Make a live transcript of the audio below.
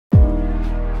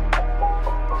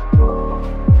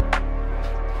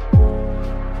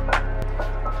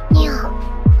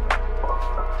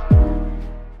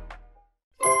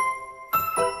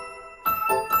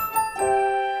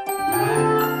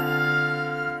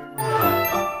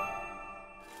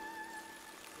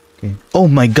Okay. Oh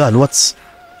my god, what?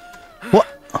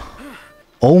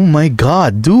 Oh my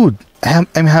god, dude. I'm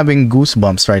having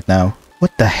goosebumps right now.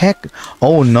 What the heck?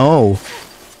 Oh no.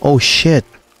 Oh shit.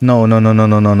 No, no, no, no,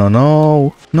 no, no, no,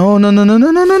 no. No, no, no, no,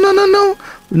 no, no, no, no, no, no.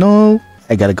 No.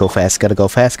 I gotta go fast, gotta go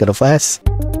fast, gotta fast.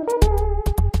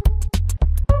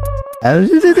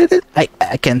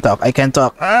 I can't talk, I can't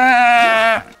talk.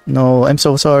 No, I'm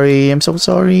so sorry, I'm so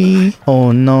sorry.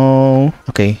 Oh no.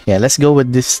 Okay, yeah, let's go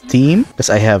with this team because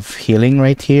I have healing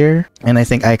right here. And I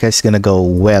think Aika is gonna go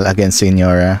well against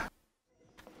Signora.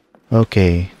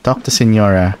 Okay, talk to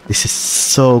Signora. This is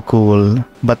so cool,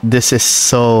 but this is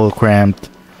so cramped.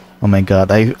 Oh my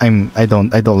god, I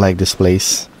don't like this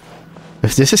place.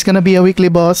 If this is gonna be a weekly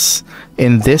boss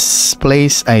in this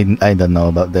place, I don't know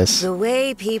about this. The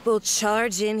way people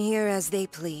charge in here as they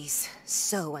please.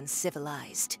 So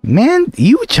uncivilized. Man,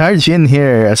 you charge in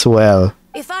here as well.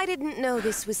 If I didn't know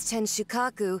this was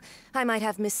Tenshukaku, I might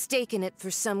have mistaken it for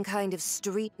some kind of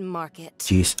street market.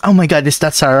 Jeez. Oh my god, is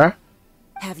that Sarah?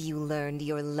 Have you learned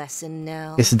your lesson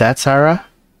now? Is that Sarah?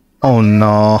 Oh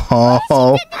no.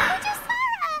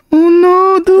 Oh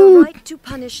no, dude. The right to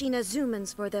punish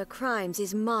Inazumans for their crimes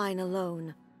is mine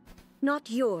alone. Not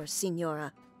yours,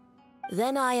 Signora.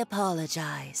 Then I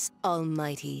apologize,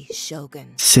 Almighty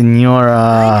Shogun.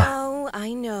 Signora.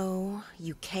 I know.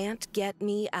 You can't get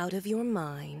me out of your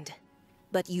mind.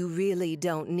 But you really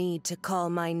don't need to call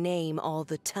my name all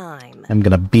the time. I'm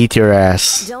gonna beat your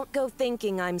ass. Don't go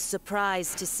thinking I'm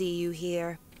surprised to see you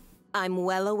here. I'm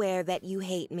well aware that you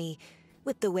hate me,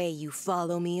 with the way you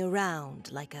follow me around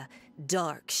like a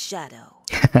dark shadow.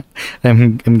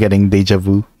 I'm getting deja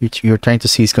vu. You're trying to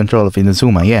seize control of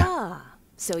Inazuma, yeah. Ah,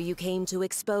 so you came to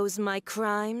expose my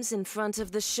crimes in front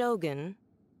of the Shogun?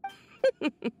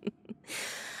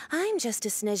 I'm just a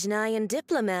Snezhnayan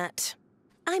diplomat.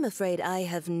 I'm afraid I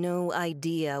have no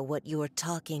idea what you're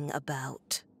talking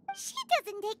about. She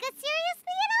doesn't take us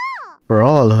seriously at all. For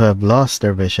all who have lost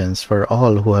their visions, for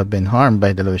all who have been harmed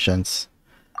by delusions.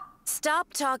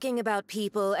 Stop talking about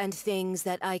people and things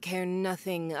that I care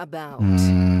nothing about.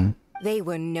 They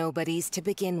were nobodies to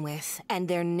begin with, and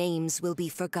their names will be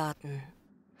forgotten.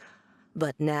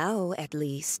 But now, at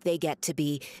least, they get to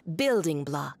be building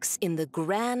blocks in the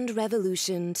grand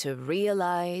revolution to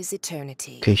realize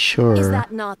eternity. Okay, sure. Is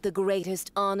that not the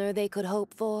greatest honor they could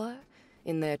hope for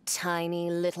in their tiny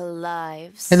little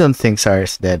lives? I don't think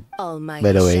Sarah's dead, Almighty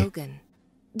by the way. Shogun,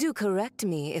 do correct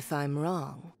me if I'm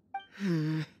wrong.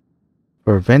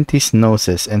 For Venti's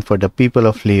Gnosis and for the people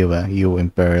of Liyue, you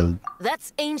imperiled.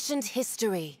 That's ancient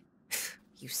history.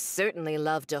 You certainly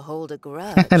love to hold a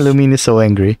grudge. Lumine is so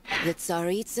angry. The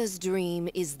Tsaritsa's dream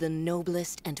is the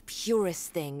noblest and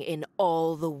purest thing in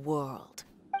all the world.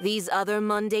 These other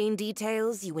mundane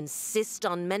details you insist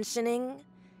on mentioning,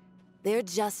 they're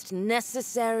just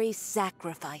necessary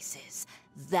sacrifices.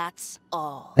 That's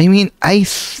all. I mean, I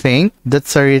think that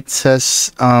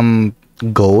Tsaritsa's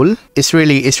goal is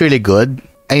really good.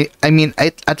 I mean,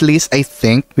 at least I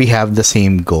think we have the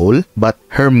same goal, but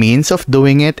her means of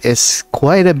doing it is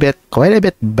quite a bit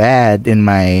bad in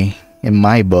my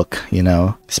book, you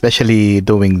know, especially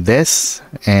doing this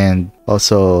and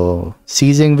also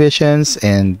seizing visions,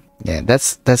 and yeah,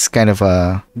 that's kind of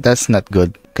that's not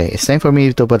good. Okay, it's time for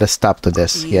me to put a stop to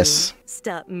this. Yes.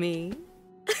 Stop me.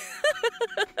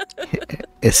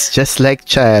 It's just like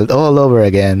child all over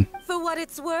again. For what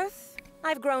it's worth,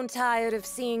 I've grown tired of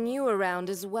seeing you around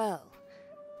as well.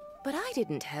 But I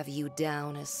didn't have you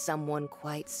down as someone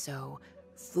quite so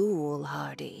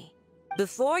foolhardy.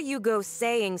 Before you go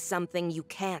saying something you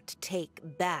can't take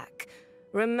back,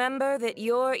 remember that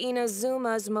you're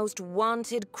Inazuma's most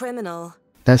wanted criminal.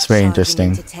 That's very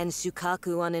interesting. Charging into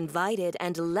Tenshukaku uninvited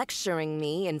and lecturing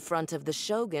me in front of the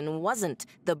Shogun wasn't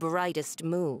the brightest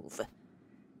move.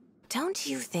 Don't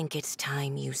you think it's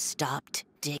time you stopped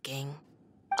digging?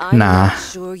 I'm not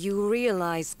sure you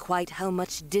realize quite how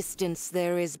much distance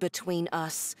there is between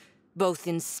us, both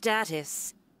in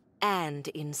status and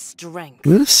in strength.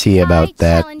 We'll see about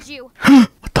that. Challenge you.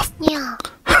 What the Yeah.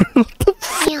 what the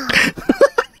Yeah.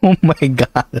 Oh my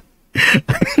god.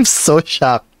 I'm so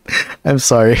shocked. I'm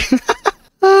sorry.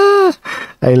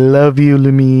 I love you,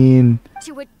 Lumine.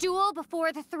 To a duel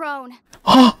before the throne.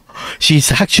 Oh,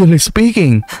 she's actually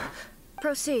speaking.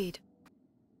 Proceed.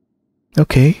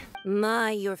 Okay.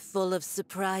 My, you're full of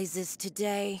surprises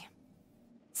today.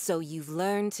 So you've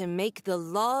learned to make the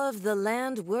law of the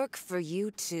land work for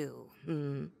you too.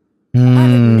 I'll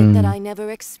admit that I never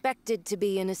expected to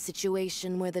be in a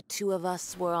situation where the two of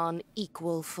us were on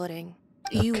equal footing.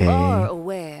 You are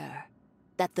aware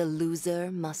that the loser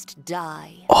must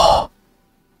die. Oh.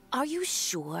 Are you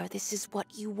sure this is what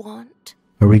you want?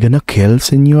 Are we gonna kill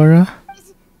Senora?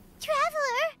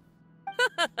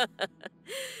 Traveler!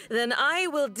 Then I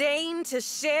will deign to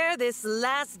share this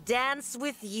last dance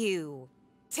with you.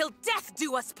 Till death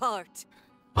do us part.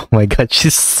 Oh my god,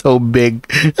 she's so big.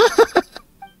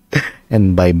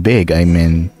 And by big, I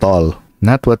mean tall.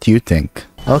 Not what you think.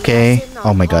 Okay.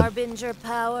 Oh my god. Harbinger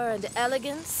power and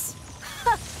elegance?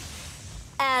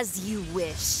 As you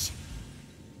wish.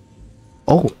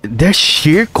 Oh, there's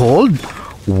sheer cold?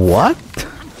 What? I'm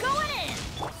going in!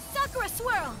 Sakura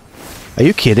swirl! Are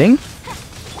you kidding?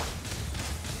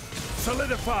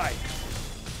 Solidify.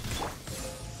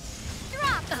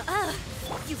 Drop!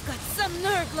 You've got some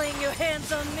nerve laying your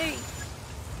hands on me.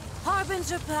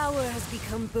 Harbinger power has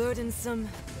become burdensome.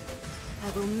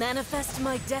 I will manifest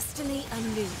my destiny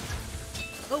anew.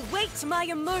 Await my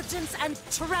emergence and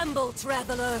tremble,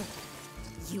 traveler.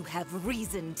 You have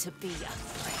reason to be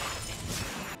afraid.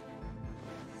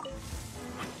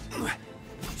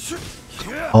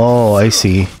 Oh, I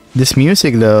see. This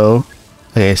music though.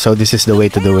 Okay, so this is the way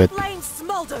to do it.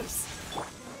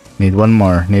 Need one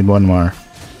more. Need one more.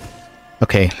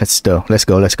 Okay, let's go. Let's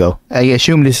go. Let's go. I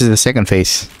assume this is the second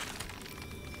phase.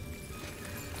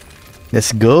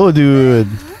 Let's go, dude.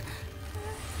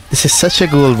 This is such a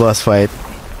cool boss fight.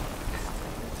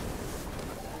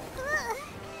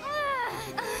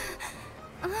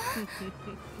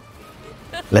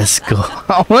 Let's go.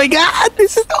 Oh my god,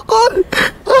 this is so cool.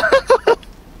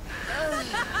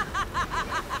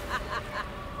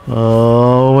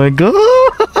 Oh my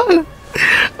god.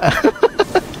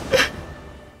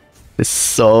 It's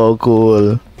so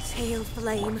cool. Tail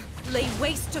flame, lay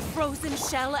waste to frozen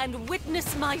shell and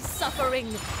witness my suffering.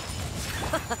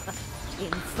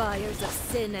 In fires of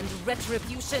sin and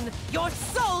retribution, your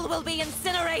soul will be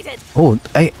incinerated. Oh,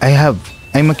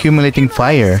 I'm accumulating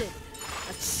fire.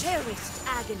 A cherished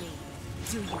agony.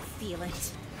 Do you feel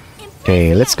it?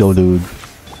 Okay, let's go, dude.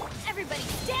 Everybody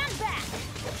stand back!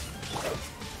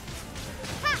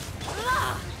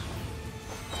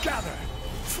 Gather.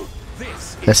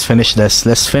 This. Let's finish this.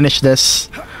 Let's finish this.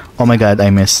 Oh my god, I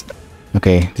missed.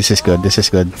 Okay, this is good. This is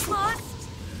good.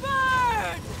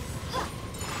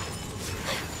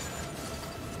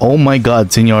 Oh my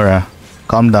god, Senora.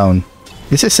 Calm down.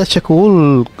 This is such a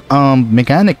cool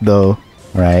mechanic though.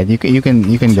 Right, you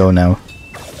can go now.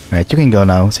 Right, you can go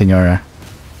now, Senora.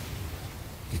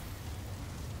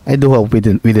 I do hope we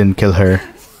didn't kill her.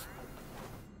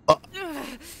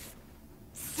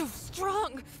 So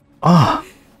strong. Ah.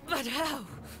 But how?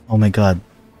 Oh my god.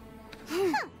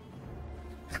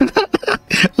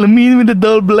 Lamine with the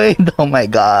dull blade. Oh my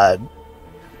god.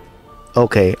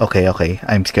 Okay, okay, okay.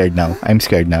 I'm scared now. I'm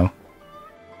scared now.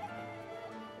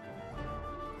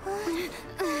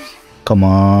 Come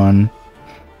on.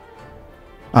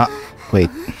 Ah, wait.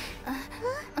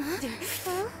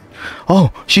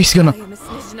 Oh, she's gonna... I am a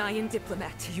Snezhnayan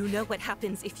diplomat. You know what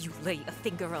happens if you lay a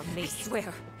finger on me,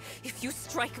 swear. If you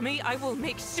strike me, I will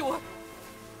make sure.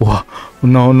 Whoa.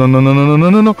 No, no, no, no, no, no,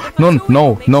 no, no, no, no,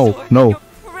 no, no, no.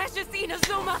 Precious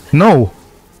Inazuma. No.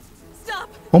 Stop.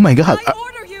 Oh my god. I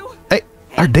order you.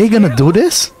 Are they gonna do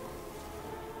this?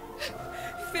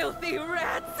 Filthy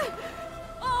rats.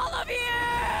 All of you.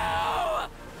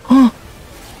 Huh?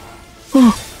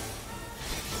 Oh.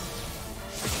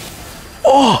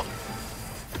 Oh.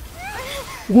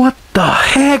 What the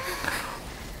heck?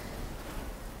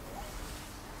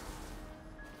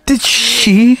 Did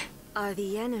she? Are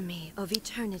the enemy of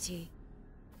eternity.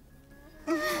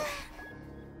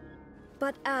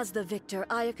 But as the victor,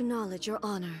 I acknowledge your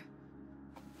honor.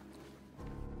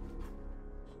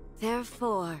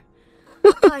 Therefore,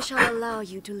 I shall allow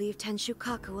you to leave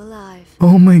Tenshukaku alive.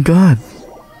 Oh my god.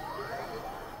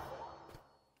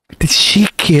 Did she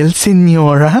kill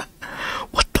Senora?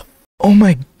 What the? Oh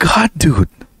my god, dude.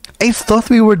 I thought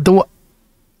we were the...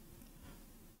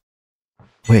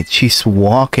 Wait, she's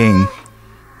walking.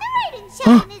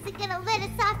 Huh? Isn't gonna let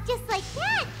us off just like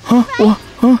that, Huh? right? What?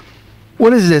 Huh?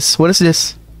 What is this? What is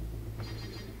this?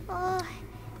 Oh,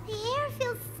 the air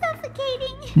feels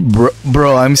suffocating.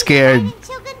 Bro, I'm scared.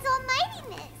 Shogun's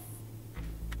almightiness.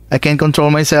 I can't control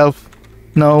myself.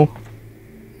 No.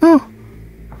 Oh.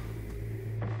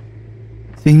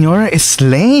 Senora is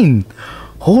slain.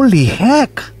 Holy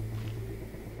heck.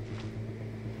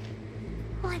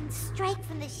 One strike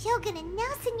from the Shogun and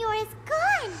now Senora is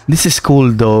gone. This is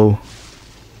cool though.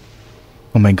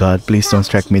 Oh my god, please don't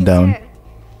strike me down.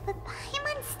 But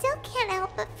Paimon still can't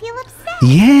help but feel upset.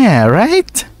 Yeah,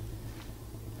 right?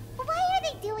 Why are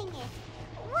they doing it?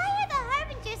 Why are the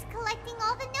Harbingers collecting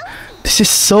all the notes? This is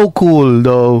so cool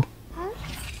though. Huh?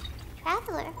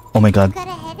 Traveler, Oh my god. got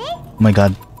a headache? Oh my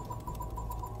god.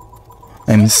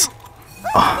 I'm s...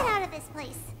 Let's get out of this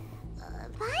place.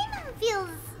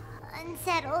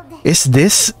 unsettled. Is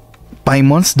this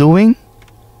Paimon's doing?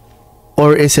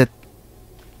 Or is it...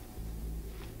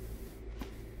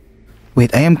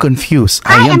 Wait, I am confused.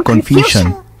 I am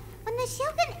confusion. When the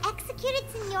Shogun executed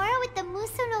Signora with the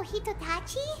Muso no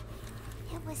Hitotachi,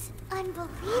 it was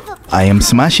unbelievable. I am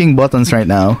smashing buttons right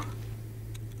now.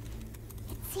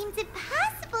 It seems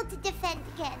impossible to defend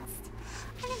against.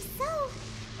 And if so,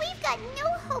 we've got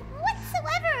no hope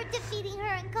whatsoever of defeating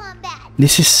her in combat.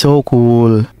 This is so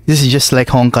cool. This is just like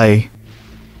Honkai.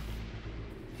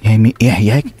 Yeah, I mean,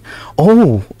 yeah.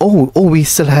 Oh, we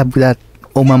still have that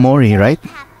Omamori, right?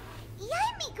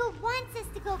 Yaimiko wants us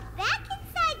to go back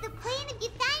inside the plane of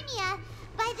Euthymia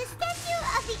by the statue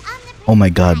of the Omnipresence. Oh my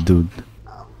god, dude.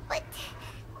 Oh, but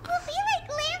we'll be like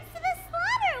lambs to the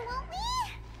slaughter, won't we?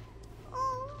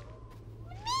 Oh,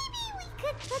 maybe we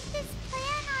could put this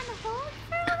plan on hold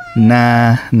for a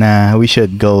while? Nah, we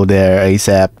should go there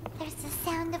ASAP. There's the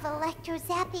sound of electro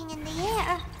zapping in the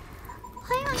air.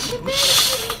 I don't think there's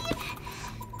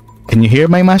Can you hear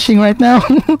my mashing right now?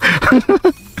 Traveler,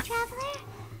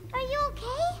 are you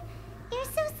okay? You're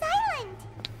so silent.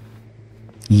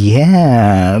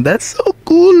 Yeah, that's so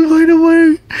cool, by the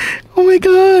way. Oh my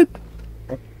god.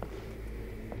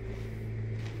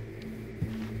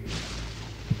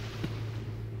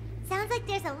 Sounds like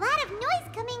there's a lot of noise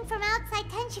coming from outside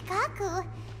Tenshikaku.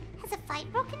 Has a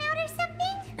fight broken out or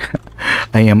something?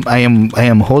 I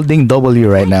am holding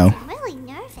W right now. I'm really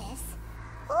nervous.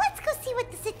 Let's go see what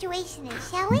the situation is,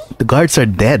 shall we? The guards are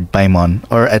dead, Paimon.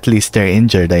 Or at least they're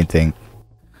injured, I think.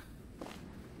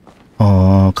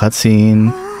 Oh,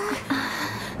 cutscene.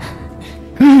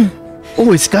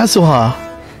 Oh, it's Kazuha.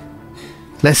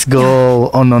 Let's go.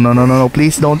 Oh, no.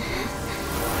 Please don't.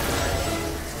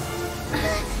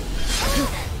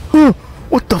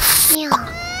 What the f...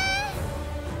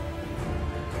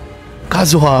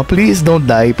 Kazuha, please don't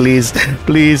die, please.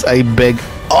 Please, I beg.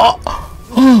 Oh!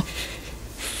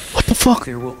 What the fuck?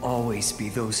 There will always be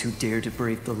those who dare to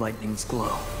brave the lightning's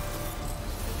glow.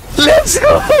 Let's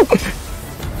go!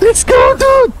 Let's go,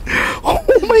 dude! Oh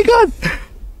my god!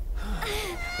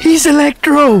 He's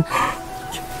Electro!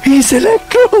 He's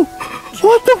Electro!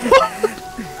 What the fuck?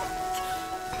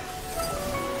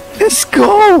 Let's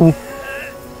go!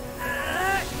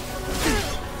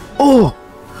 Oh!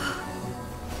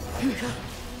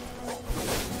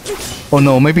 Oh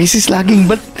no, my PC's lagging,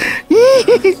 but...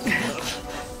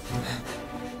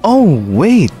 Oh,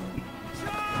 wait!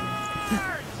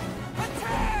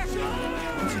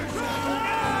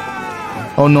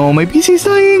 Oh no, my PC's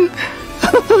dying!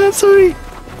 Sorry.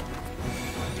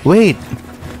 Wait.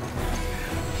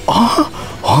 Oh,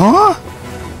 huh?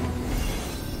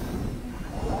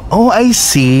 Oh, I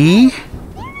see.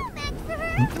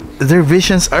 Their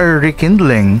visions are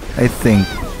rekindling, I think.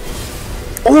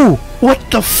 Oh, what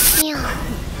the f...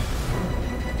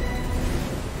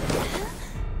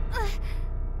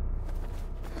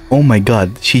 Oh my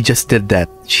god, she just did that.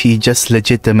 She just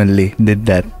legitimately did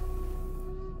that.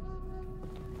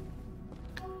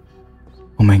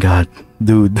 Oh my god,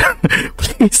 dude.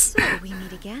 Please. We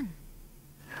meet again.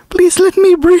 Please let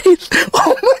me breathe.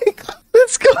 Oh my god,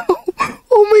 let's go.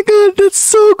 Oh my god, that's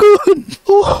so good.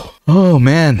 Oh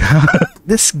man.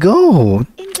 Let's go.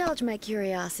 Indulge my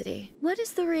curiosity. What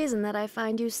is the reason that I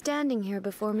find you standing here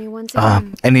before me once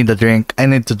again? I need a drink. I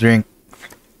need to drink.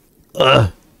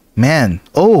 Man.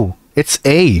 Oh, it's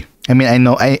A. I mean, I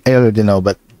know. I already know,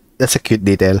 but that's a cute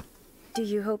detail. Do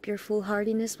you hope your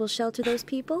foolhardiness will shelter those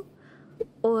people?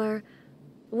 Or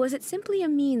was it simply a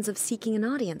means of seeking an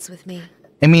audience with me?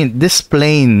 I mean, in this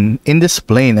plane,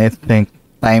 I think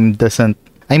time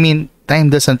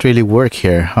doesn't really work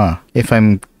here, huh? If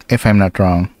I'm not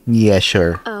wrong. Yeah,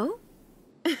 sure. Oh?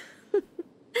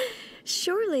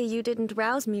 Surely you didn't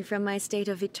rouse me from my state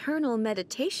of eternal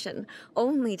meditation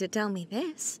only to tell me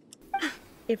this.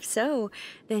 If so,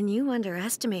 then you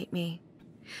underestimate me.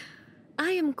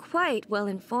 I am quite well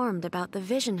informed about the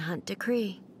Vision Hunt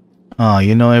decree. Oh,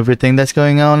 you know everything that's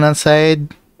going on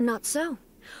outside? Not so.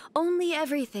 Only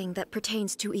everything that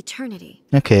pertains to eternity.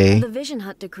 Okay. The Vision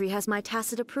Hunt decree has my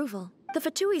tacit approval. The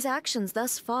Fatui's actions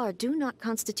thus far do not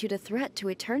constitute a threat to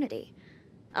eternity.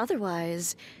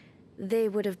 Otherwise, they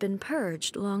would have been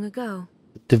purged long ago.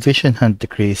 The Vision Hunt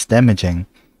decree is damaging.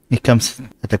 It comes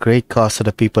at a great cost to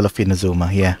the people of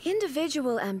Inazuma, yeah.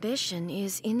 Individual ambition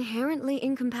is inherently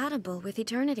incompatible with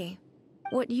eternity.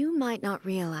 What you might not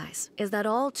realize is that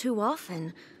all too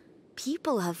often,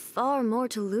 people have far more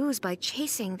to lose by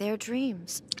chasing their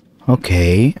dreams.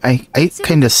 Okay, I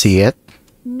kinda see it.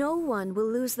 No one will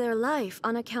lose their life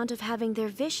on account of having their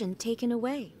vision taken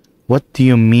away. What do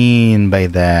you mean by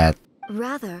that?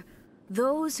 Rather,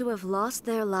 those who have lost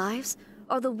their lives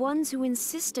are the ones who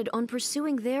insisted on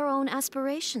pursuing their own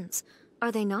aspirations,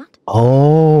 are they not?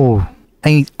 Oh,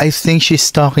 I think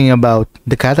she's talking about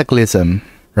the cataclysm,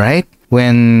 right?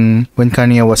 When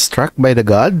Kanye was struck by the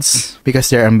gods because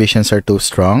their ambitions are too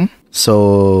strong,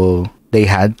 so they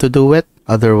had to do it.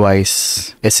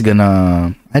 Otherwise, it's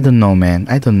gonna... I don't know, man.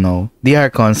 I don't know. The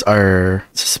Archons are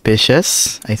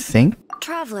suspicious, I think.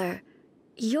 Traveler,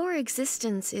 your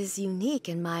existence is unique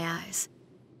in my eyes.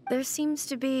 There seems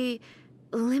to be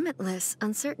limitless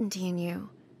uncertainty in you.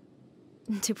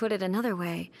 To put it another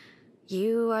way,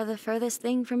 you are the furthest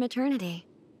thing from eternity.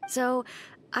 So,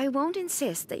 I won't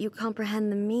insist that you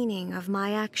comprehend the meaning of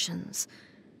my actions.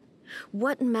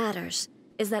 What matters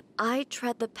is that I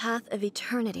tread the path of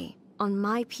eternity on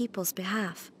my people's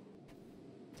behalf.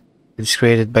 It's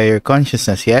created by your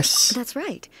consciousness, yes? That's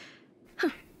right. Huh.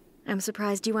 I'm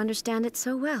surprised you understand it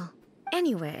so well.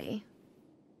 Anyway,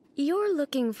 you're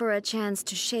looking for a chance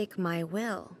to shake my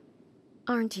will,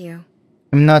 aren't you?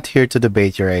 I'm not here to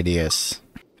debate your ideas.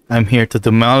 I'm here to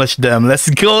demolish them. Let's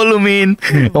go, Lumine!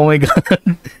 Oh my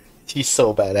god. She's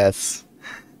so badass.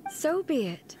 So be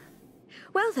it.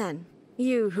 Well then,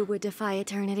 you who would defy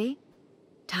eternity,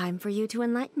 time for you to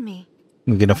enlighten me.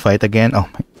 We're gonna fight again? Oh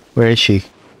my... Where is she?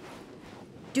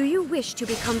 Do you wish to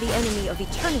become the enemy of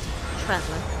eternity,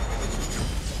 traveler?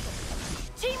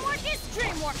 Teamwork is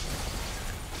dreamwork.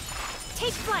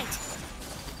 Take flight!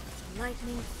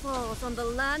 Lightning falls on the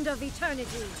land of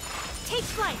eternity. Take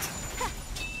flight!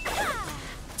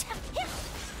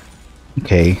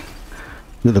 Okay.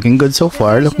 Looking good so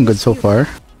far, looking good so far.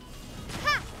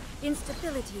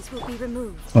 Instabilities will be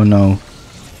removed. Oh no.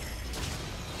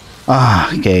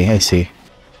 Ah, okay, I see.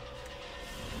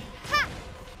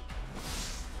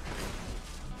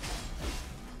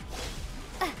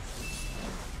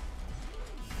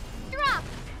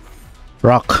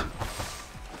 Rock.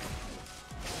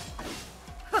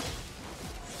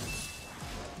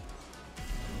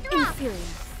 Inferior.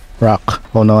 Rock.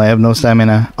 Oh no, I have no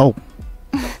stamina. Oh.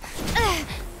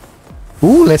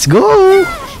 Ooh, let's go!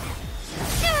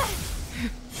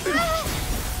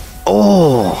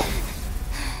 Oh!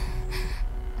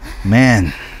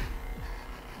 Man.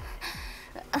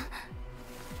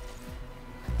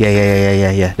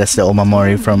 Yeah. That's the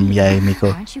Omamori from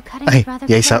Miko. Aren't you cutting Ay, it rather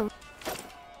Yaisa. close?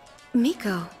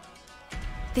 Miko,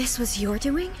 this was your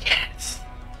doing? Yes.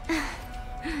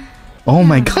 Oh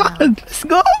my No. god, let's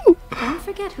go! Don't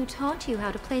forget who taught you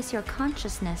how to place your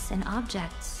consciousness in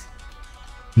objects.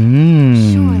 Hmm.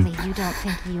 Surely you don't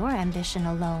think your ambition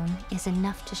alone is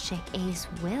enough to shake A's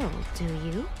will, do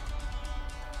you?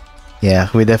 Yeah,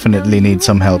 we definitely Though need you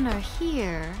some help. alone are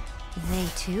here, they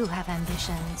too have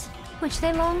ambitions, which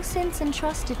they long since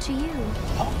entrusted to you.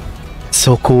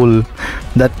 So cool.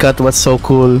 That cut was so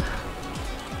cool.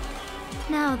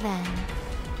 Now then,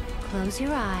 close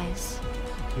your eyes.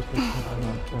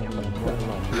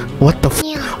 What the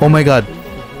f? Oh my god.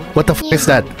 What the f is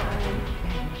that?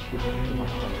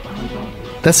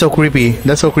 That's so creepy.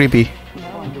 That's so creepy.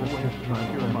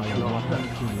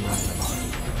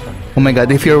 Oh my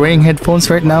god, if you're wearing headphones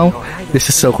right now, this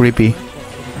is so creepy.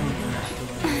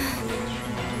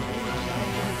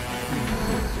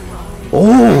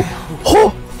 Oh!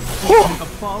 Oh!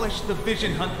 Oh! Abolish the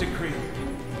vision hunt decree.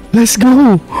 Let's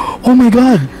go! Oh my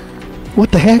god!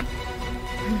 What the heck?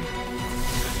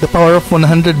 The power of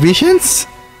 100 visions?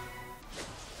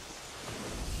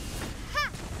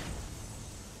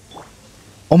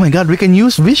 Oh my god, we can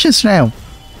use visions now!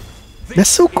 That's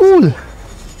so cool!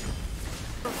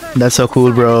 That's so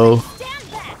cool, bro.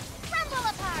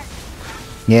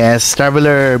 Yes,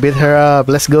 Traveler, beat her up,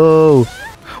 let's go!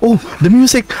 Oh, the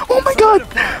music! Oh my god!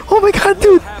 Oh my god,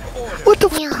 dude! What the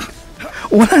f?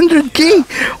 100k!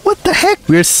 What the heck?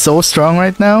 We're so strong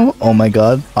right now. Oh my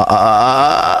god.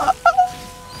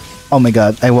 Oh my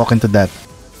god, I walk into that.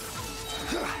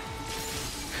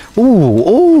 Ooh,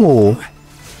 oh!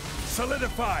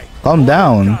 Solidify. Calm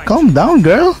down,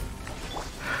 girl.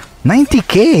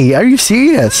 90k, are you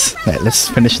serious? Yeah, let's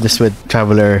finish this with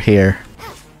Traveler here.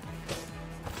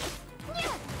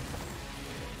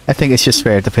 I think it's just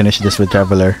fair to finish this with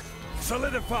Traveler.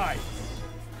 Solidify.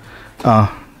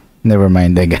 Oh, never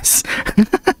mind, I guess.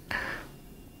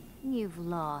 You've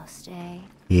lost, eh?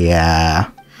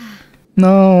 Yeah.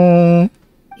 No.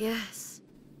 Yes,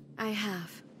 I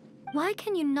have. Why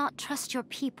can you not trust your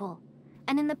people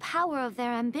and in the power of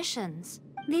their ambitions?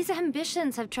 These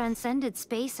ambitions have transcended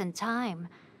space and time.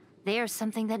 They are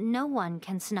something that no one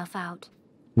can snuff out.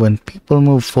 When people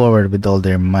move forward with all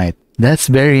their might. That's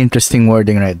very interesting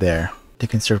wording right there. They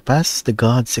can surpass the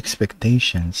gods'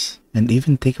 expectations. and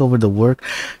even take over the work.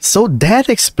 So that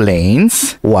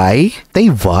explains why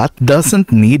Teyvat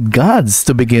doesn't need gods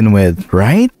to begin with,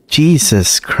 right?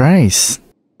 Jesus Christ.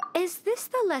 Is this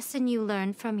the lesson you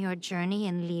learned from your journey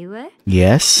in Liyue?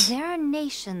 Yes. There are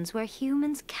nations where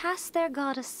humans cast their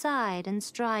god aside and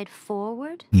stride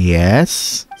forward.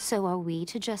 Yes. So are we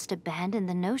to just abandon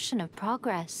the notion of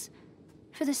progress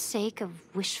for the sake of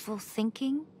wishful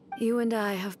thinking? You and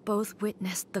I have both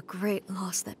witnessed the great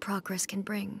loss that progress can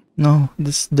bring. No,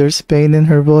 there's pain in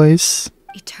her voice.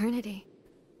 Eternity.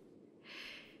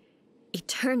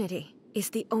 Eternity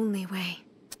is the only way.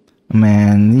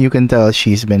 Man, you can tell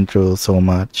she's been through so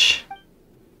much.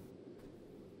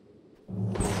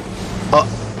 Oh,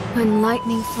 When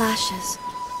lightning flashes,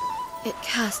 it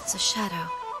casts a shadow.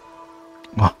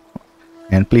 oh.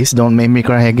 And please don't make me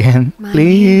cry again. My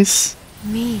Please.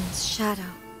 Means shadow.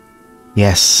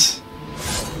 Yes.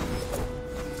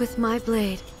 With my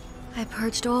blade, I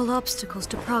purged all obstacles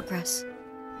to progress.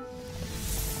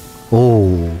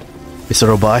 Oh, it's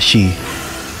Robashi.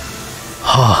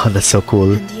 Oh, that's so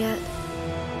cool. And yet,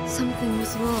 something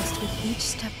was lost with each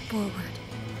step forward.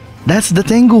 That's the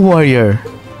Tengu warrior.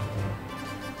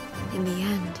 In the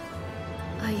end,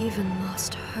 I even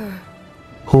lost her.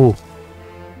 Who?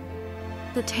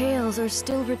 The tales are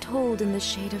still retold in the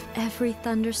shade of every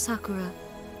Thunder Sakura.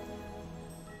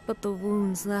 But the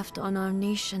wounds left on our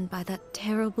nation by that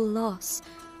terrible loss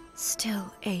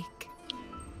still ache.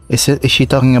 Is she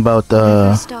talking about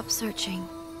Never stop searching.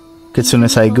 Kitsune even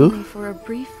if Saigu? only for a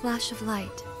brief flash of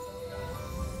light.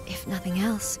 If nothing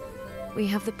else, we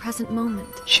have the present moment.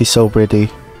 She's so pretty.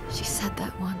 She said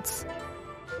that once.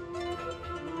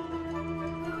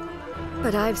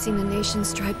 But I've seen a nation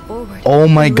stride forward. Oh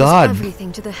my and lose God.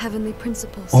 everything to the heavenly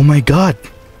principles. Oh my god.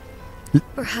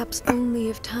 Perhaps only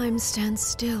if time stands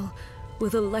still will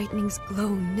the lightning's glow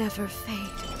never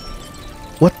fade.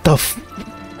 What the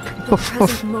The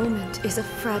present moment is a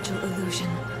fragile illusion.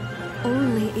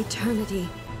 Only eternity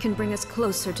can bring us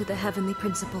closer to the heavenly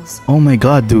principles. Oh my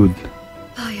god, dude.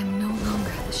 I am no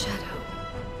longer the shadow.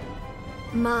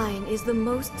 Mine is the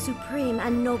most supreme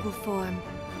and noble form.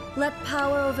 Let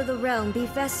power over the realm be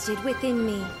vested within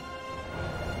me.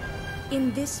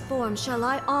 In this form shall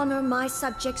I honor my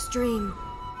subject's dream,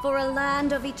 for a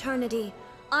land of eternity,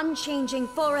 unchanging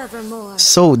forevermore.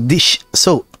 So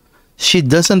she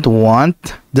doesn't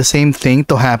want the same thing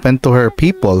to happen to her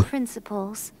people.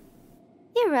 Principles.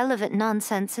 Irrelevant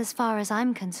nonsense as far as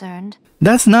I'm concerned.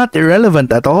 That's not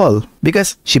irrelevant at all,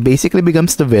 because she basically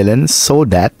becomes the villain so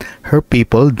that her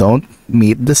people don't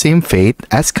meet the same fate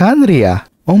as Kanria.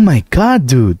 Oh my god,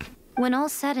 dude. When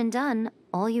all's said and done,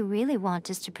 all you really want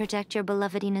is to protect your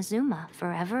beloved Inazuma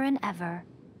forever and ever.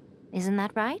 Isn't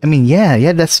that right? I mean,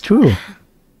 yeah, that's true.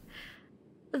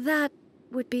 That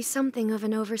would be something of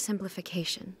an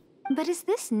oversimplification. But is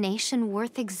this nation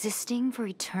worth existing for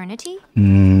eternity?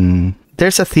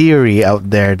 There's a theory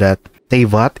out there that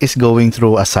Teyvat is going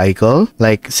through a cycle,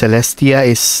 like Celestia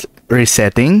is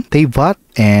resetting Teyvat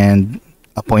and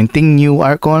appointing new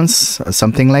Archons,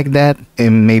 something like that.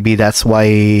 And maybe that's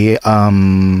why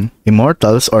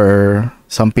immortals or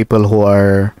some people who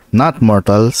are not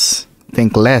mortals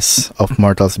think less of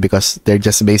mortals because they're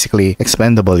just basically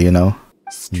expendable, you know?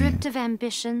 Stripped of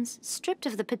ambitions, stripped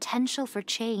of the potential for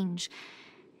change.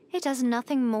 It does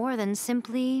nothing more than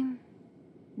simply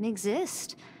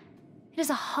exist. It is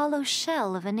a hollow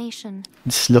shell of a nation.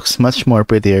 This looks much more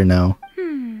prettier now.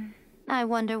 I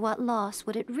wonder what loss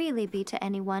would it really be to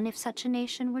anyone if such a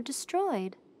nation were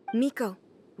destroyed. Miko,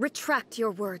 retract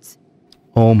your words.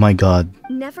 Oh my god.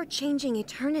 Never changing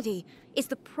eternity is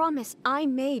the promise I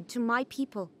made to my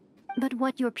people. But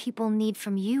what your people need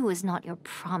from you is not your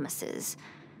promises.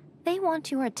 They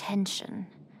want your attention.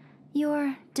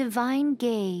 Your divine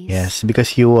gaze. Yes,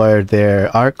 because you are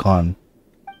their Archon.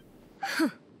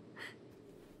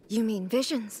 You mean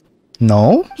visions?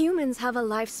 No? Humans have a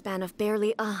lifespan of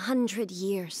barely 100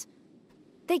 years.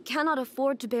 They cannot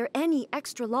afford to bear any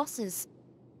extra losses.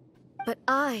 But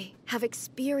I have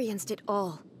experienced it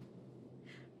all.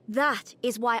 That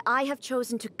is why I have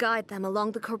chosen to guide them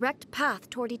along the correct path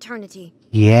toward eternity.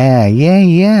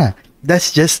 Yeah.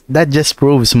 That just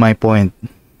proves my point.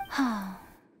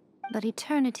 But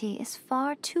eternity is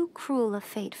far too cruel a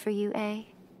fate for you, eh?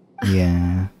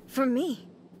 Yeah. For me,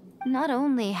 Not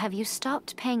only have you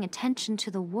stopped paying attention to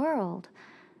the world,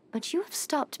 but you have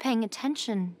stopped paying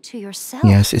attention to yourself.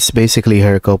 Yes, it's basically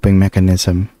her coping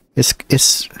mechanism.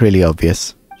 It's really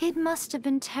obvious. It must have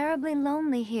been terribly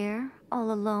lonely here,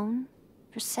 all alone,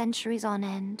 for centuries on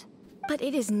end. but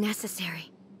it is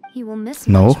necessary. You will miss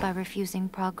No. much by refusing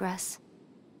progress.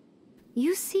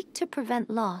 You seek to prevent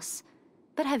loss,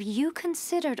 But have you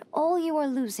considered all you are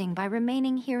losing by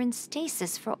remaining here in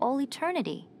stasis for all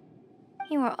eternity?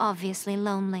 You are obviously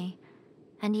lonely.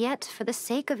 And yet, for the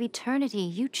sake of eternity,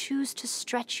 you choose to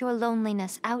stretch your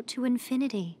loneliness out to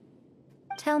infinity.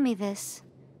 Tell me this.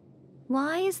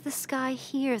 Why is the sky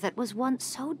here that was once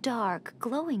so dark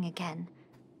glowing again?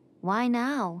 Why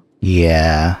now?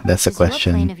 Yeah, that's a This is your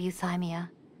question. plane of euthymia.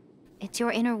 It's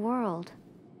your inner world.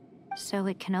 So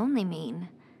it can only mean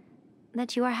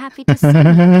that you are happy to see me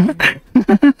again.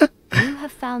 You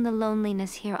have found the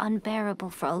loneliness here unbearable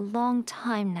for a long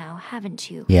time now,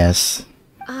 haven't you? Yes.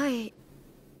 I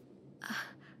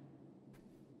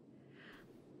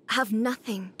have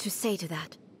nothing to say to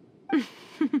that.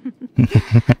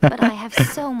 But I have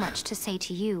so much to say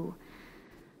to you.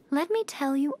 Let me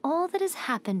tell you all that has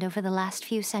happened over the last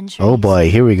few centuries. Oh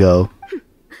boy, here we go.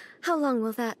 How long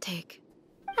will that take?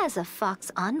 As a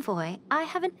fox envoy, I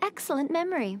have an excellent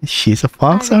memory. She's a I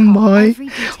fox recall boy. every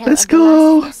detail Let's of the last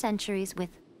go. few centuries with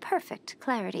perfect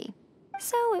clarity.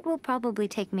 So it will probably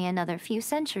take me another few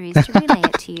centuries to relay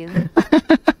it to you.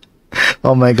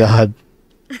 Oh my god.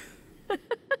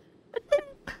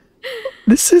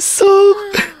 This is so...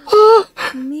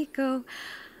 Miko,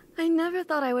 I never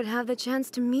thought I would have the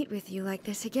chance to meet with you like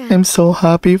this again. I'm so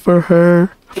happy for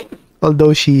her.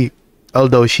 Although she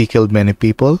killed many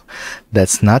people,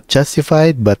 that's not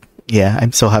justified, but yeah,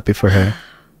 I'm so happy for her.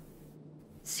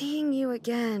 Seeing you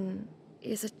again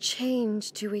is a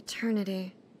change to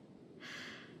eternity.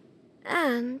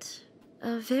 And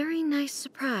a very nice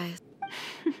surprise.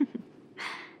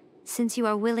 Since you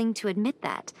are willing to admit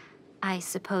that, I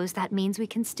suppose that means we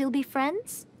can still be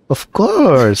friends? Of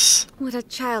course. What a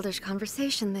childish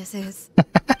conversation this is.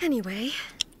 Anyway,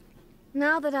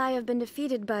 now that I have been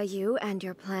defeated by you and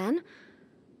your plan,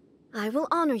 I will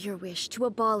honor your wish to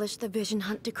abolish the Vision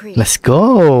Hunt Decree. Let's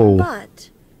go.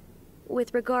 But,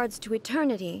 with regards to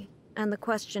eternity and the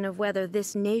question of whether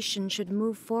this nation should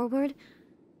move forward,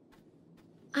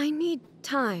 I need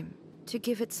time to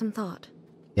give it some thought.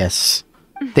 Yes.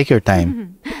 Take your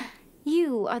time.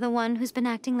 You are the one who's been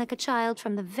acting like a child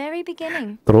from the very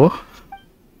beginning. True.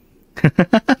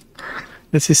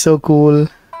 This is so cool.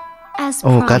 As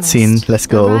Oh, promised, cutscene. Let's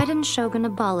go. The Raiden Shogun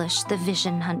abolished the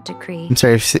Vision Hunt Decree. I'm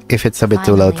sorry if it's a bit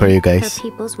too loud for you Finally, guys. Her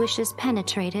people's wishes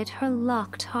penetrated her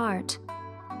locked heart.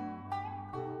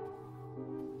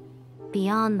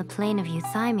 Beyond the plane of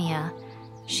euthymia,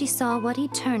 she saw what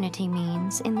eternity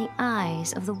means in the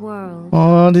eyes of the world.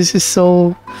 Oh, this is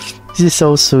so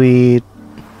sweet.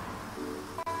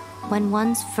 When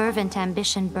one's fervent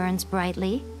ambition burns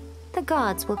brightly, the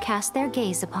gods will cast their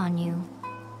gaze upon you.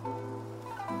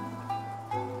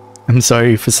 I'm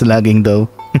sorry for slugging though.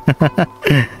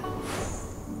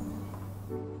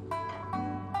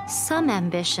 Some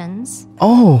ambitions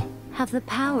Oh, have the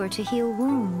power to heal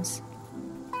wounds,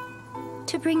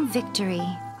 to bring victory,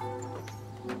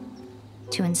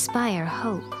 to inspire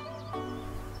hope.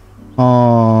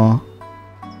 oh,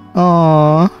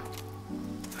 oh.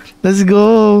 Let's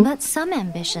go. But some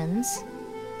ambitions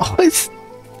Oh, it's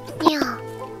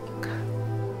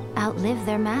outlive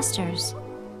their masters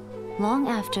long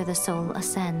after the soul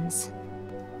ascends.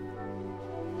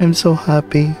 I'm so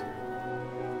happy.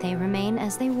 They remain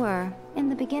as they were in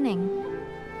the beginning.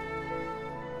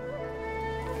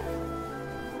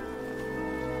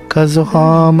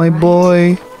 Kazuha, my Right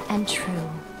boy. and true.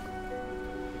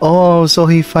 Oh, so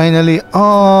he finally.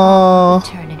 Oh,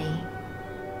 Eternity.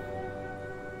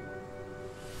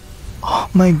 oh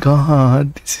my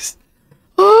god. This is.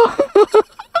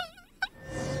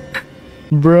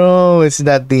 Bro, is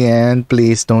that the end?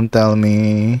 Please don't tell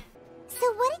me. So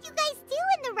what did you guys do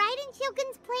in the Raiden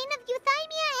Shogun's plane of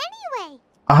euthymia anyway?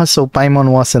 Ah, so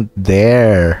Paimon wasn't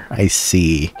there. I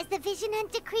see. Is the Vision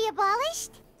Hunt Decree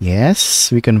abolished?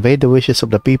 Yes, we conveyed the wishes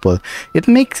of the people. It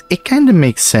kind of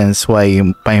makes sense why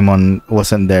Paimon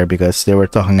wasn't there because they were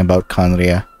talking about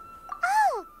Conria.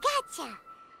 Oh, gotcha.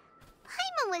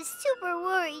 Paimon was super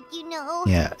worried, you know.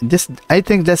 Yeah, I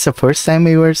think that's the first time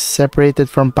we were separated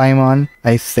from Paimon.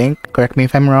 I think. Correct me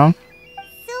if I'm wrong.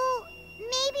 So,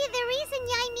 maybe the reason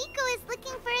Yaimiko is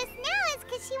looking for us now is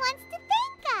because she wants to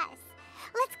thank us.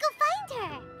 Let's go find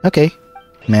her. Okay.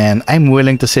 Man, I'm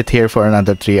willing to sit here for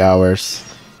another 3 hours.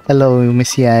 Hello,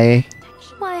 Miss Yae.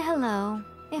 Why, hello,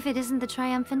 if it isn't the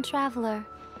triumphant traveler.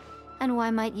 And why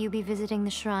might you be visiting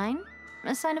the shrine?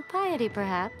 A sign of piety,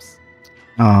 perhaps?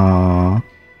 Aww.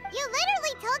 You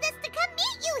literally told us to come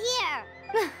meet you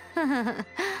here.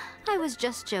 I was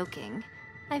just joking.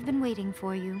 I've been waiting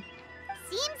for you.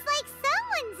 Seems like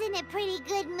someone's in a pretty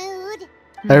good mood.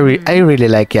 I really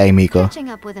like Yaimiko. Catching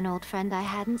up with an old friend I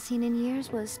hadn't seen in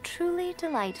years was truly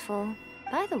delightful.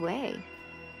 By the way,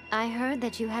 I heard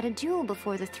that you had a duel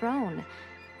before the throne,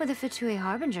 with a Fatui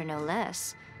Harbinger no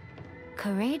less.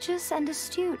 Courageous and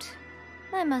astute.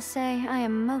 I must say, I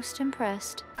am most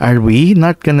impressed. Are we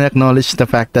not gonna acknowledge the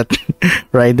fact that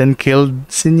Raiden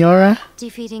killed Signora?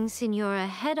 Defeating Signora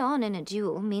head-on in a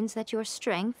duel means that your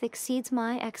strength exceeds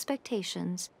my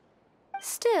expectations.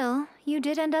 Still, you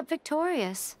did end up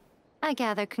victorious. I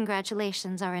gather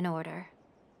congratulations are in order.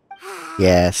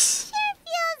 Yes. Sure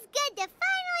feels good to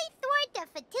finally thwart the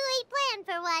Fatui plan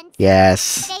for once.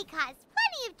 Yes. They caused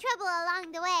plenty of trouble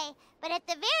along the way, but at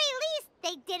the very least,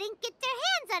 they didn't get their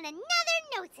hands on another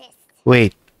Gnosis.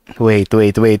 Wait.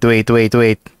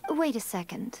 Wait a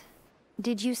second.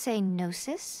 Did you say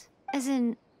Gnosis? As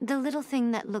in, the little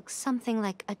thing that looks something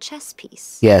like a chess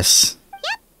piece? Yes.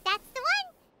 Yep, that's the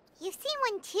one. You've seen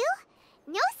one too?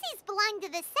 Gnosis belong to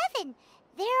the Seven.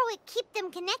 They're what keep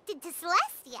them connected to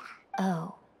Celestia.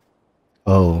 Oh.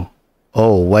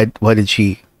 Oh, why did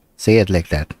she say it like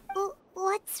that?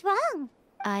 What's wrong?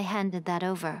 I handed that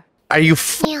over. Are you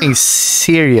f***ing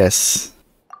serious?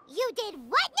 You did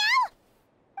what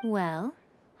now? Well,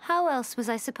 how else was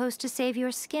I supposed to save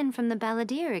your skin from the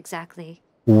balladeer exactly?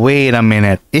 Wait a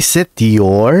minute. Is it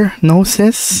your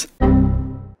Gnosis?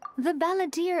 The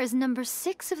balladeer is number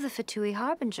 6 of the Fatui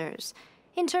Harbingers.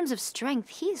 In terms of strength,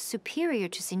 he is superior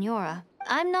to Signora.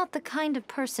 I'm not the kind of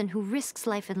person who risks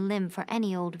life and limb for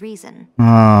any old reason.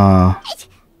 Ah.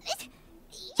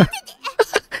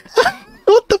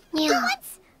 What the?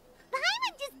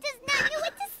 Paimon just does not know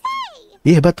what to say.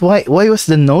 Yeah, but why was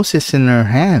the Gnosis in her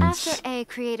hands? After A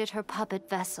created her puppet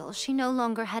vessel, she no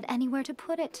longer had anywhere to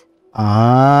put it.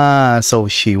 Ah, so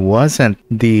she wasn't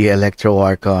the Electro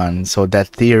Archon. So that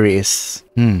theory is...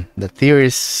 the theory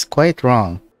is quite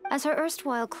wrong. As her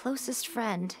erstwhile closest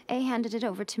friend, A handed it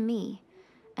over to me.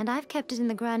 And I've kept it in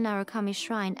the Grand Narukami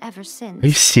Shrine ever since. Are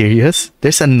you serious?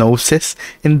 There's a Gnosis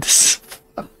in this...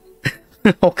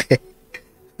 Okay.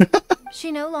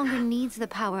 She no longer needs the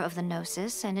power of the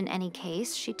Gnosis, and in any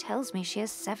case, she tells me she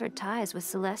has severed ties with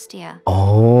Celestia.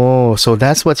 Oh, so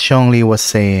that's what Zhongli was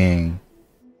saying.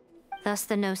 Thus,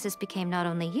 the Gnosis became not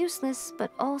only useless,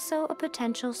 but also a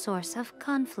potential source of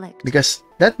conflict. Because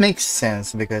that makes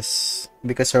sense,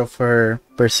 because of her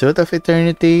pursuit of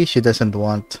eternity, she doesn't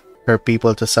want her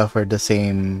people to suffer the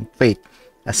same fate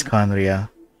as Conria.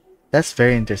 That's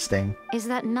very interesting. Is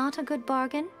that not a good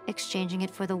bargain, exchanging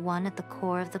it for the one at the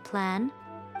core of the plan?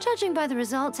 Judging by the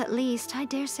results, at least, I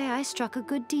dare say I struck a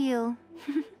good deal.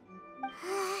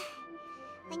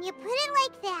 When you put it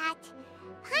like that,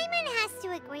 Paimon has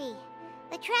to agree.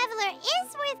 The Traveler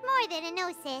is worth more than a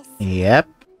Gnosis. Yep.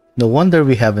 No wonder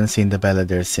we haven't seen the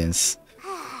Balladeer since.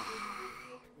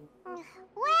 Well,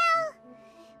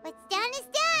 what's done is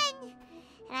done.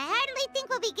 And I hardly think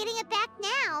we'll be getting it back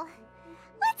now.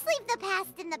 Let's leave the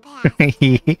past in the past.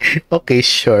 Okay,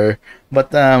 sure.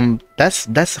 But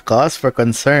that's a cause for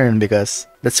concern because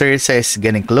the Cerisa is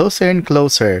getting closer and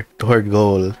closer to her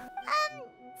goal. So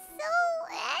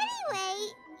anyway,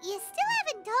 you still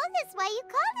haven't told us why you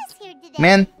called us here today.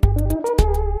 Man.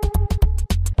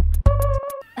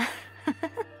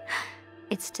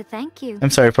 It's to thank you. I'm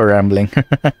sorry for rambling.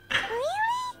 Really?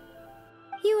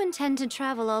 You intend to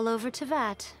travel all over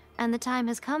Teyvat, and the time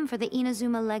has come for the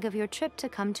Inazuma leg of your trip to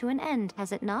come to an end,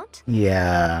 has it not?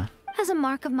 Yeah. As a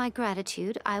mark of my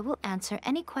gratitude, I will answer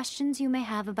any questions you may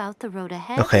have about the road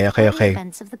ahead Okay. or the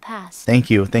events of the past. Thank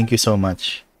you so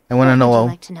much. I wanna What know. would you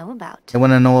like to know about? I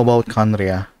wanna know about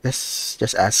Conria. Let's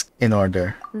just ask in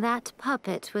order. That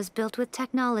puppet was built with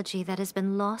technology that has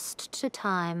been lost to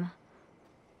time.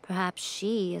 Perhaps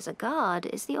she, as a god,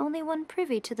 is the only one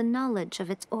privy to the knowledge of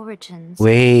its origins.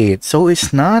 Wait, so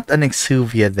it's not an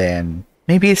Exuvia then?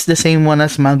 Maybe it's the same one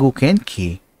as Magu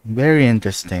Kenki. Very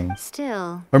interesting.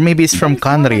 Still, Or maybe it's from there's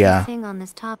one other Conria. thing on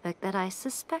this topic that I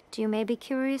suspect you may be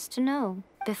curious to know.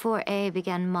 Before A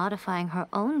began modifying her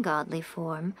own godly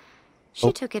form,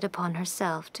 she took it upon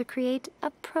herself to create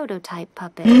a prototype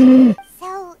puppet.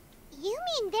 So, you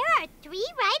mean there are 3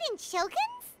 Raiden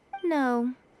Shoguns?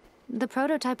 No, the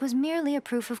prototype was merely a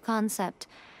proof of concept.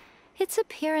 Its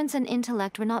appearance and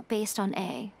intellect were not based on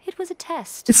A. It was a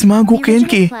test. It's Magu The original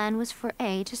Kenki. plan was for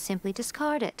A to simply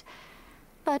discard it.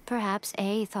 But perhaps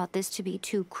A thought this to be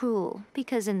too cruel,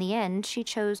 because in the end she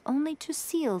chose only to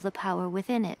seal the power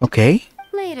within it. Okay.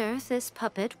 Later, this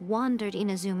puppet wandered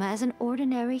Inazuma as an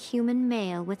ordinary human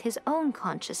male with his own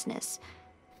consciousness.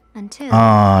 Until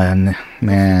Oh,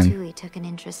 man. Fatui took an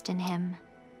interest in him.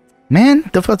 Man,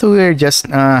 the Fatui are just,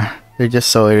 they're just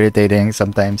so irritating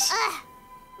sometimes.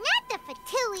 Not the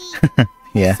Fatui.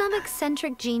 Yeah. Some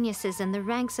eccentric geniuses in the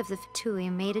ranks of the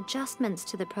Fatui made adjustments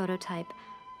to the prototype.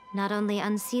 not only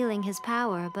unsealing his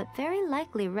power, but very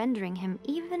likely rendering him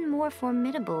even more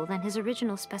formidable than his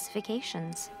original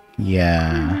specifications.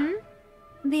 Yeah.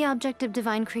 The object of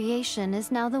divine creation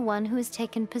is now the one who has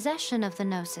taken possession of the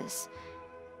Gnosis.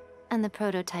 And the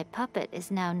prototype puppet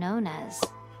is now known as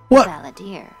What?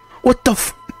 Valadier. What the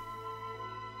f-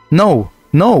 No,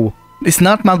 no. It's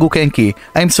not Magukenki.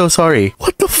 I'm so sorry.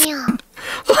 What the f-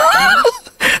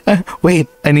 Wait,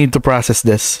 I need to process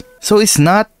this. So it's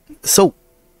not...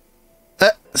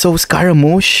 So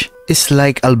Scaramouche is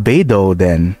like Albedo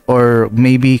then? Or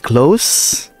maybe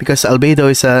close? Because Albedo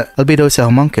is a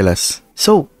homunculus.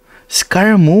 So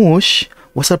Scaramouche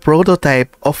was a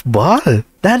prototype of Ball.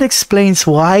 That explains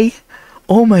why.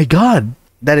 Oh my god.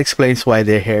 That explains why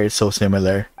their hair is so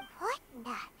similar.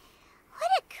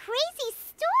 What a crazy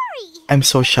story! I'm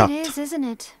so It shocked. is, isn't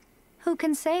it? Who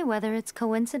can say whether it's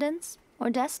coincidence or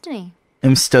destiny?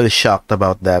 I'm still shocked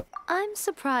about that. I'm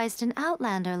surprised an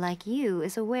outlander like you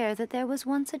is aware that there was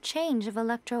once a change of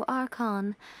Electro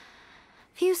Archon.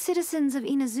 Few citizens of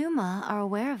Inazuma are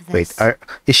aware of this. Wait,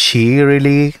 is she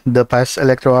really the past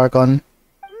Electro Archon?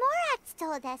 Morax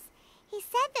told us. He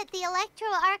said that the Electro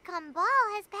Archon Ball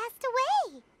has passed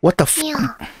away. What the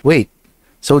f- Wait,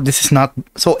 so this is not...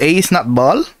 So A is not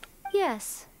Ball?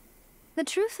 Yes. The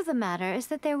truth of the matter is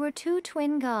that there were two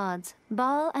twin gods,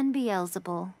 Baal and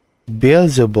Beelzebul.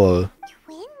 Beelzebul.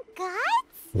 Twin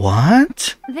gods?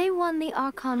 What? They won the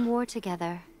Archon War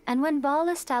together, and when Baal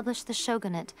established the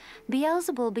shogunate,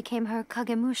 Beelzebul became her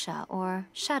Kagemusha, or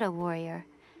shadow warrior.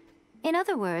 In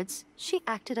other words, she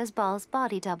acted as Baal's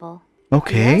body double.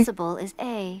 Okay. Beelzebul is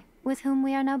A, with whom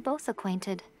we are now both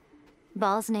acquainted.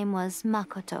 Baal's name was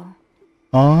Makoto.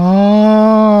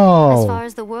 Oh. As far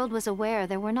as the world was aware,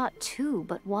 there were not two,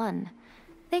 but one.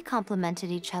 They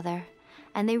complemented each other,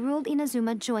 and they ruled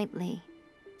Inazuma jointly,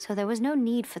 so there was no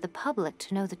need for the public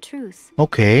to know the truth.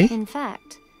 Okay. In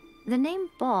fact, the name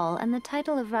Baal and the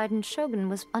title of Raiden Shogun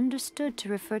was understood to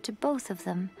refer to both of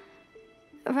them.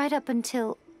 Right up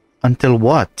until... Until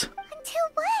what? Until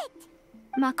what?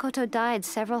 Makoto died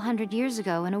several hundred years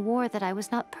ago in a war that I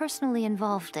was not personally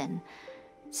involved in.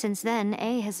 Since then,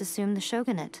 A has assumed the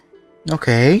shogunate.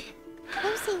 Okay.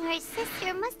 Losing her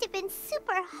sister must have been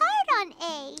super hard on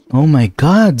A. Oh my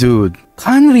god, dude.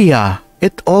 Kanria.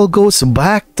 It all goes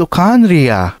back to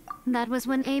Kanria. That was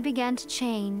when A began to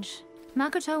change.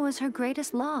 Makoto was her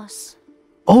greatest loss.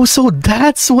 Oh, so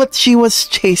that's what she was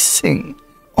chasing.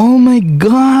 Oh my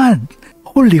god.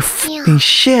 Holy fucking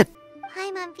shit.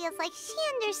 Paimon feels like she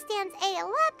understands A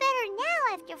lot better now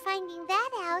after finding that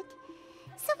out.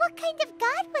 So what kind of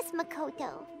god was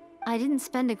Makoto? I didn't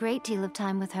spend a great deal of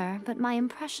time with her, but my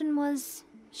impression was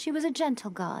she was a gentle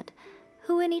god,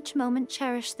 who in each moment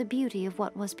cherished the beauty of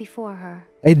what was before her.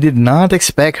 I did not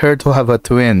expect her to have a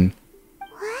twin.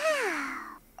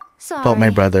 Wow. Sorry, About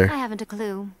my brother. I haven't a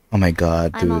clue. Oh my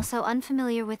god, I'm dude. also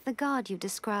unfamiliar with the god you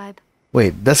describe.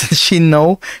 Wait, doesn't she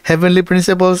know heavenly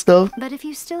principles though? But if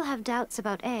you still have doubts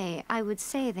about A, I would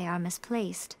say they are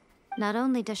misplaced. Not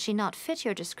only does she not fit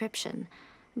your description,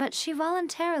 but she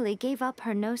voluntarily gave up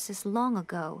her gnosis long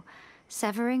ago,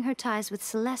 severing her ties with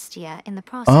Celestia in the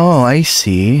process. Oh, I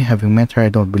see. Having met her, I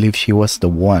don't believe she was the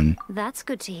one. That's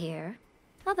good to hear.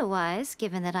 Otherwise,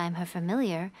 given that I'm her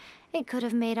familiar, it could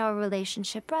have made our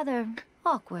relationship rather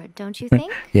awkward, don't you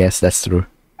think? Yes, that's true.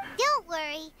 Don't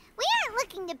worry. We aren't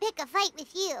looking to pick a fight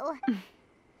with you.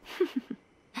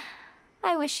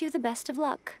 I wish you the best of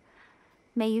luck.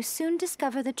 May you soon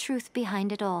discover the truth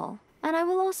behind it all. And I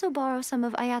will also borrow some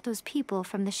of Ayato's people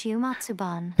from the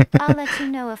Shiumatsuban. I'll let you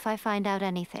know if I find out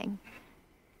anything.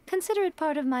 Consider it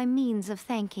part of my means of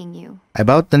thanking you.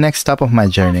 About the next stop of my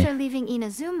journey. After leaving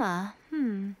Inazuma,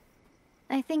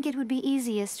 I think it would be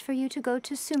easiest for you to go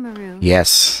to Sumeru.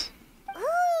 Yes.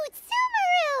 Ooh,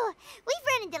 Sumeru! We've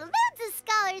run into loads of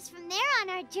scholars from there on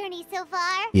our journey so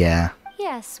far. Yeah.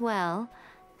 Yes, well,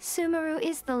 Sumeru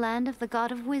is the land of the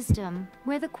god of wisdom,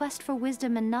 where the quest for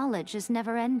wisdom and knowledge is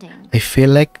never-ending. I feel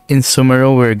like in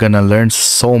Sumeru we're gonna learn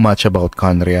so much about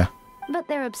Conria. But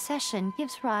their obsession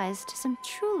gives rise to some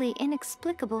truly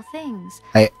inexplicable things.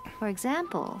 For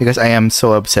example, Because I am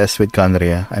so obsessed with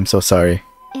Conria. I'm so sorry.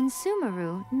 in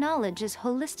Sumeru, knowledge is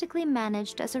holistically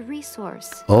managed as a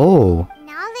resource. Oh.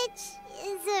 Knowledge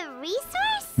is a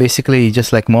resource? Basically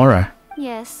just like Mora.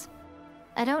 Yes.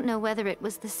 I don't know whether it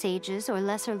was the sages or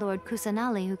Lesser Lord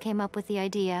Kusanali who came up with the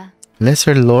idea.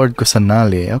 Lesser Lord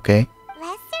Kusanali. Okay.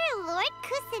 Lesser Lord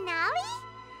Kusanali?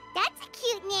 That's a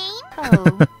cute name.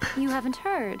 Oh, you haven't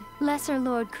heard. Lesser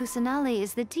Lord Kusanali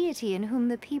is the deity in whom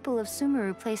the people of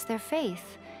Sumeru place their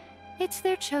faith. It's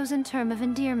their chosen term of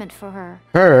endearment for her.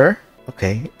 Her?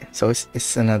 Okay. So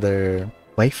it's another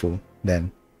waifu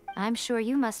then. I'm sure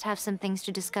you must have some things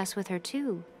to discuss with her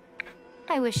too.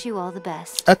 I wish you all the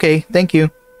best. Okay, thank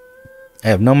you. I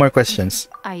have no more questions.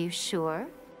 Are you sure?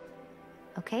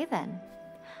 Okay then.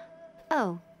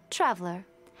 Oh, Traveler.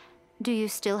 Do you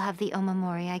still have the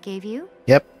omamori I gave you?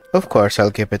 Yep, of course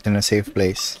I'll keep it in a safe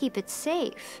place. Keep it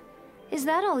safe? Is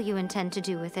that all you intend to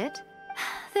do with it?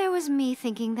 There was me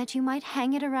thinking that you might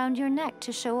hang it around your neck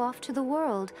to show off to the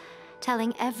world,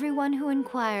 telling everyone who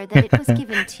inquired that it was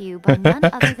given to you by none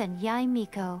other than Yae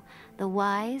Miko, the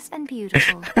wise and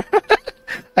beautiful.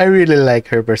 I really like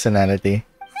her personality.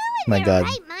 My god.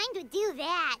 Right mind would do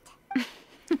that.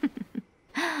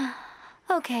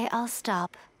 Okay, I'll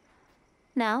stop.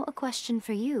 Now, a question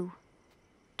for you.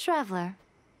 Traveler,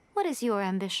 what is your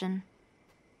ambition?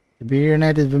 To be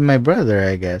reunited with my brother,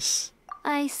 I guess.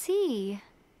 I see.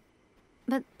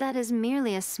 But that is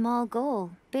merely a small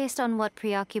goal, based on what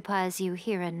preoccupies you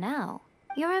here and now.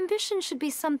 Your ambition should be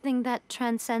something that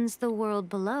transcends the world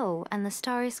below and the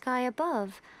starry sky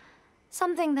above.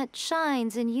 Something that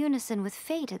shines in unison with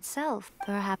fate itself.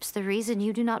 Perhaps the reason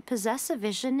you do not possess a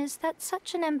vision is that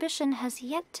such an ambition has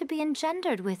yet to be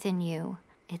engendered within you.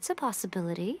 It's a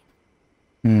possibility.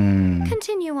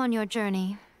 Continue on your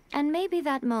journey, and maybe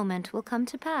that moment will come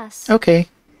to pass. Okay.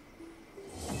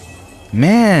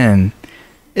 Man,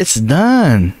 it's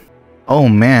done. Oh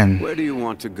man. Where do you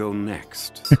want to go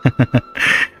next?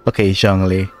 Okay,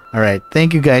 Zhongli. Alright,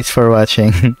 thank you guys for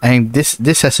watching.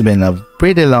 This has been a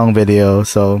pretty long video,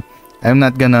 so I'm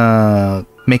not gonna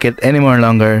make it any more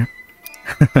longer.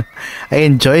 I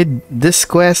enjoyed this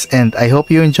quest and I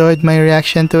hope you enjoyed my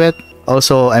reaction to it.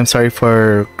 Also, I'm sorry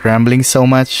for rambling so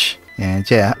much. And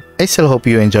yeah, I still hope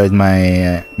you enjoyed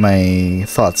my my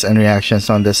thoughts and reactions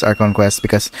on this Achon Quest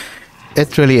because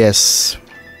it really is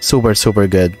super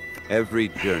good. Every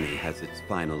journey has its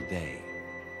final day.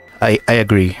 I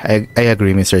agree. I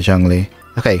agree, Mr. Zhongli.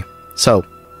 Okay, so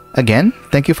again,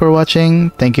 thank you for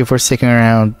watching. Thank you for sticking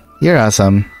around. You're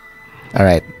awesome.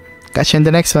 Alright, catch you in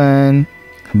the next one.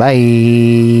 Bye.